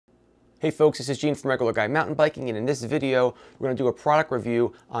Hey folks, this is Gene from Regular Guy Mountain Biking, and in this video, we're going to do a product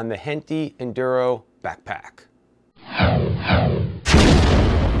review on the Henty Enduro Backpack.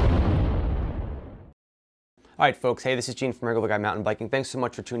 Alright folks, hey, this is Gene from Regular Guy Mountain Biking. Thanks so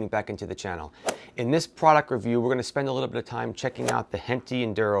much for tuning back into the channel. In this product review, we're going to spend a little bit of time checking out the Henty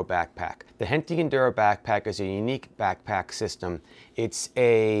Enduro Backpack. The Henty Enduro Backpack is a unique backpack system. It's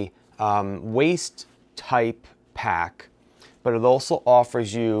a waist type pack, but it also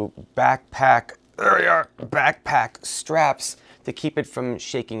offers you backpack straps to keep it from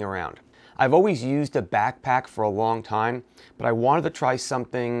shaking around. I've always used a backpack for a long time, but I wanted to try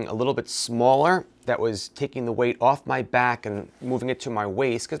something a little bit smaller that was taking the weight off my back and moving it to my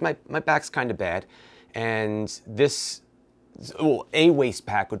waist, because my back's kind of bad, and this, well, a waist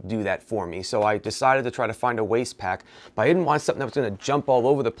pack would do that for me. So I decided to try to find a waist pack, but I didn't want something that was going to jump all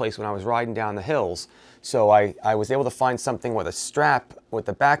over the place when I was riding down the hills. So I was able to find something with a strap with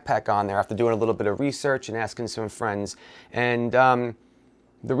the backpack on there after doing a little bit of research and asking some friends. And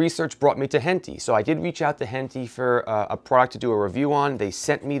the research brought me to Henty. So I did reach out to Henty for a product to do a review on. They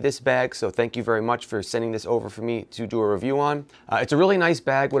sent me this bag, so thank you very much for sending this over for me to do a review on. It's a really nice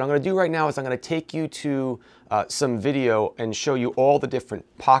bag. What I'm going to do right now is I'm going to take you to some video and show you all the different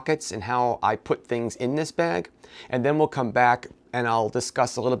pockets and how I put things in this bag. And then we'll come back and I'll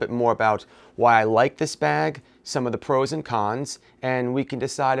discuss a little bit more about why I like this bag, some of the pros and cons, and we can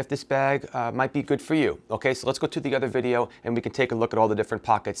decide if this bag might be good for you. Okay, so let's go to the other video and we can take a look at all the different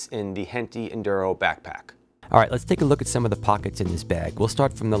pockets in the Henty Enduro Backpack. All right, let's take a look at some of the pockets in this bag. We'll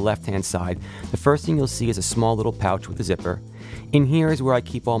start from the left-hand side. The first thing you'll see is a small little pouch with a zipper. In here is where I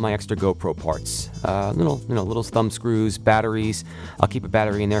keep all my extra GoPro parts. Little thumb screws, batteries. I'll keep a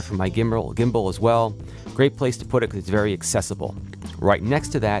battery in there for my gimbal as well. Great place to put it because it's very accessible. Right next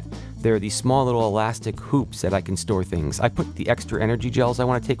to that, there are these small little elastic hoops that I can store things. I put the extra energy gels I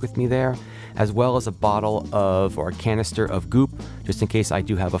want to take with me there, as well as a bottle of, or a canister of goop, just in case I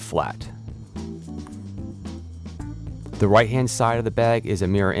do have a flat. The right-hand side of the bag is a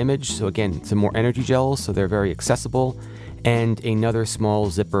mirror image, so again, some more energy gels, so they're very accessible, and another small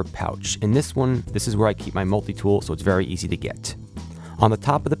zipper pouch. In this one, this is where I keep my multi-tool, so it's very easy to get. On the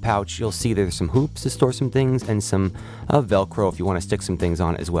top of the pouch, you'll see there's some hoops to store some things and some Velcro if you want to stick some things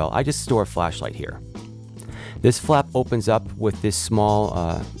on it as well. I just store a flashlight here. This flap opens up with this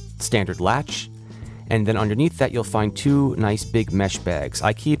small standard latch, and then underneath that you'll find two nice big mesh bags.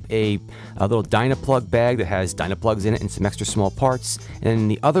 I keep a little Dynaplug bag that has Dynaplugs in it and some extra small parts, and then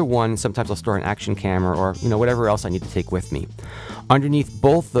the other one, sometimes I'll store an action camera or whatever else I need to take with me. Underneath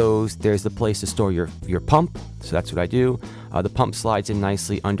both those, there's the place to store your pump, so that's what I do. The pump slides in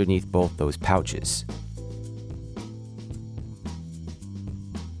nicely underneath both those pouches.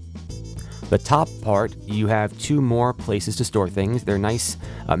 The top part, you have two more places to store things. They're nice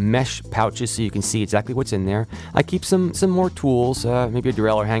mesh pouches so you can see exactly what's in there. I keep some more tools, maybe a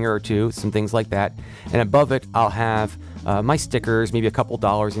derailleur hanger or two, some things like that. And above it, I'll have my stickers, maybe a couple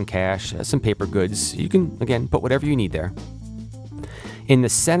dollars in cash, some paper goods. You can, again, put whatever you need there. In the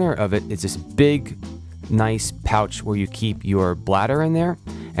center of it is this big, nice pouch where you keep your bladder in there,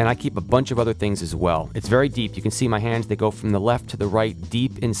 and I keep a bunch of other things as well. It's very deep. You can see my hands, they go from the left to the right,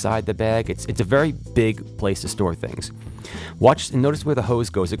 deep inside the bag. It's a very big place to store things. Watch and notice where the hose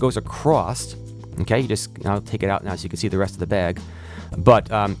goes. It goes across, okay? I'll take it out now so you can see the rest of the bag. But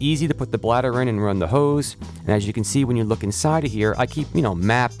easy to put the bladder in and run the hose. And as you can see when you look inside of here, I keep,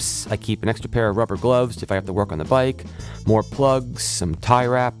 maps. I keep an extra pair of rubber gloves if I have to work on the bike, more plugs, some tie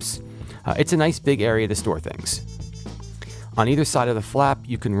wraps. It's a nice big area to store things. On either side of the flap,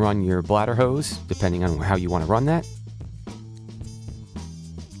 you can run your bladder hose, depending on how you want to run that.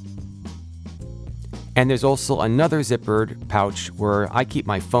 And there's also another zippered pouch where I keep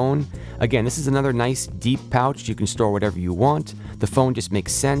my phone. Again, this is another nice deep pouch. You can store whatever you want. The phone just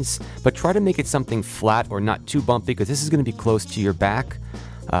makes sense, but try to make it something flat or not too bumpy because this is going to be close to your back.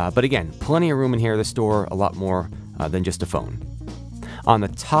 But again, plenty of room in here to store a lot more than just a phone. On the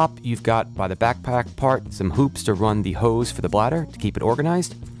top, you've got, by the backpack part, some hoops to run the hose for the bladder to keep it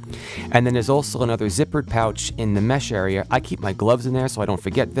organized. And then there's also another zippered pouch in the mesh area. I keep my gloves in there so I don't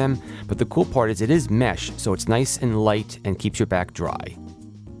forget them, but the cool part is it is mesh, so it's nice and light and keeps your back dry.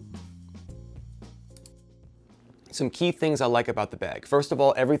 Some key things I like about the bag. First of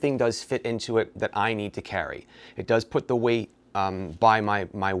all, everything does fit into it that I need to carry. It does put the weight by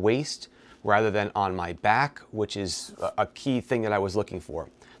my waist, rather than on my back, which is a key thing that I was looking for.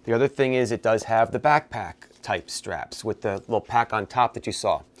 The other thing is it does have the backpack type straps with the little pack on top that you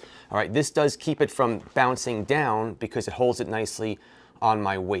saw. All right, this does keep it from bouncing down because it holds it nicely on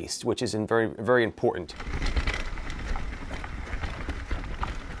my waist, which is very, very important.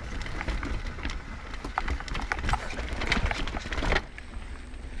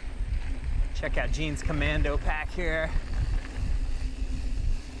 Check out Gene's commando pack here.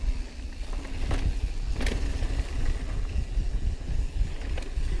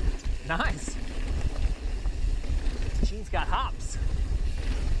 Nice. Gene's got hops.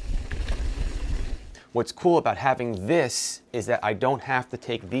 What's cool about having this is that I don't have to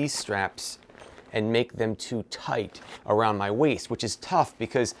take these straps and make them too tight around my waist, which is tough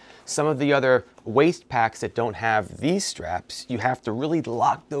because some of the other waist packs that don't have these straps, you have to really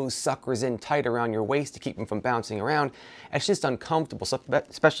lock those suckers in tight around your waist to keep them from bouncing around. It's just uncomfortable, so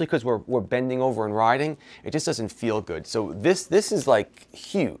especially because we're bending over and riding. It just doesn't feel good. So this is like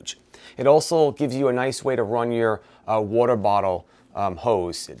huge. It also gives you a nice way to run your water bottle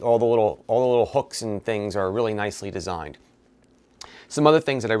hose. All the little hooks and things are really nicely designed. Some other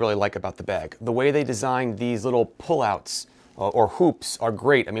things that I really like about the bag. The way they designed these little pullouts or hoops are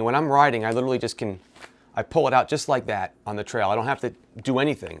great. I mean, when I'm riding, I literally just I pull it out just like that on the trail. I don't have to do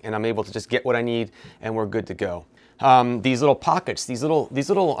anything, and I'm able to just get what I need, and we're good to go. These little pockets, these little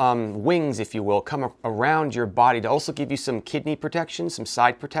wings, if you will, come around your body to also give you some kidney protection, some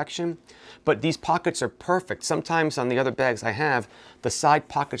side protection. But these pockets are perfect. Sometimes on the other bags I have, the side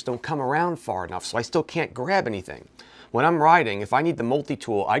pockets don't come around far enough, so I still can't grab anything. When I'm riding, if I need the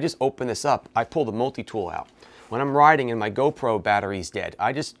multi-tool, I just open this up, I pull the multi-tool out. When I'm riding and my GoPro battery's dead,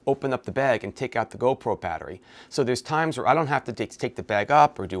 I just open up the bag and take out the GoPro battery. So there's times where I don't have to take the bag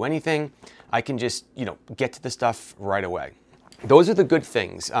up or do anything. I can just, get to the stuff right away. Those are the good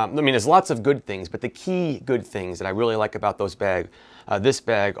things. I mean, there's lots of good things, but the key good things that I really like about this bag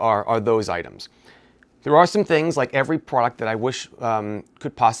are those items. There are some things, like every product, that I wish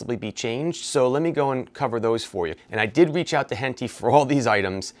could possibly be changed, so let me go and cover those for you. And I did reach out to Henty for all these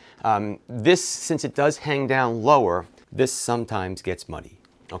items. This, since it does hang down lower, this sometimes gets muddy,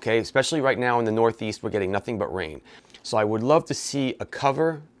 okay? Especially right now in the Northeast, we're getting nothing but rain. So I would love to see a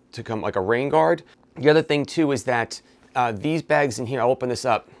cover to come, like a rain guard. The other thing too is that these bags in here, I'll open this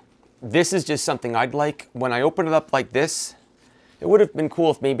up. This is just something I'd like. When I open it up like this, it would have been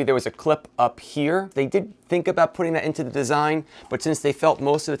cool if maybe there was a clip up here. They did think about putting that into the design, but since they felt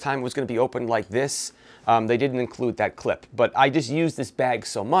most of the time it was going to be opened like this, they didn't include that clip. But I just use this bag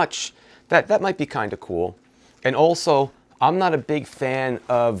so much that might be kind of cool. And also, I'm not a big fan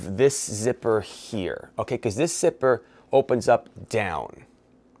of this zipper here, okay? Because this zipper opens up down.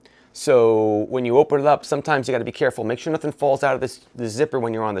 So when you open it up, sometimes you got to be careful. Make sure nothing falls out of this zipper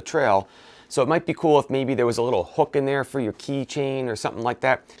when you're on the trail. So it might be cool if maybe there was a little hook in there for your keychain or something like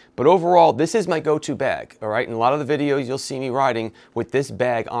that. But overall, this is my go-to bag, all right? In a lot of the videos, you'll see me riding with this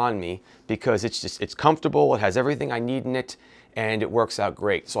bag on me because it's comfortable, it has everything I need in it, and it works out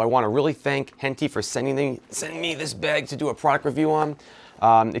great. So I want to really thank Henty for sending me this bag to do a product review on.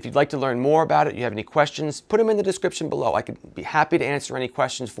 If you'd like to learn more about it, you have any questions, put them in the description below. I could be happy to answer any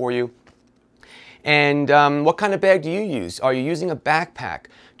questions for you. And what kind of bag do you use? Are you using a backpack?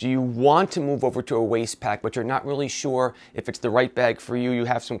 Do you want to move over to a waist pack, but you're not really sure if it's the right bag for you? You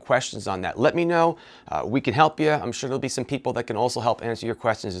have some questions on that. Let me know. We can help you. I'm sure there'll be some people that can also help answer your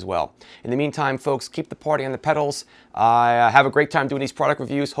questions as well. In the meantime, folks, keep the party on the pedals. Have a great time doing these product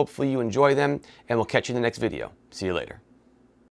reviews. Hopefully you enjoy them, and we'll catch you in the next video. See you later.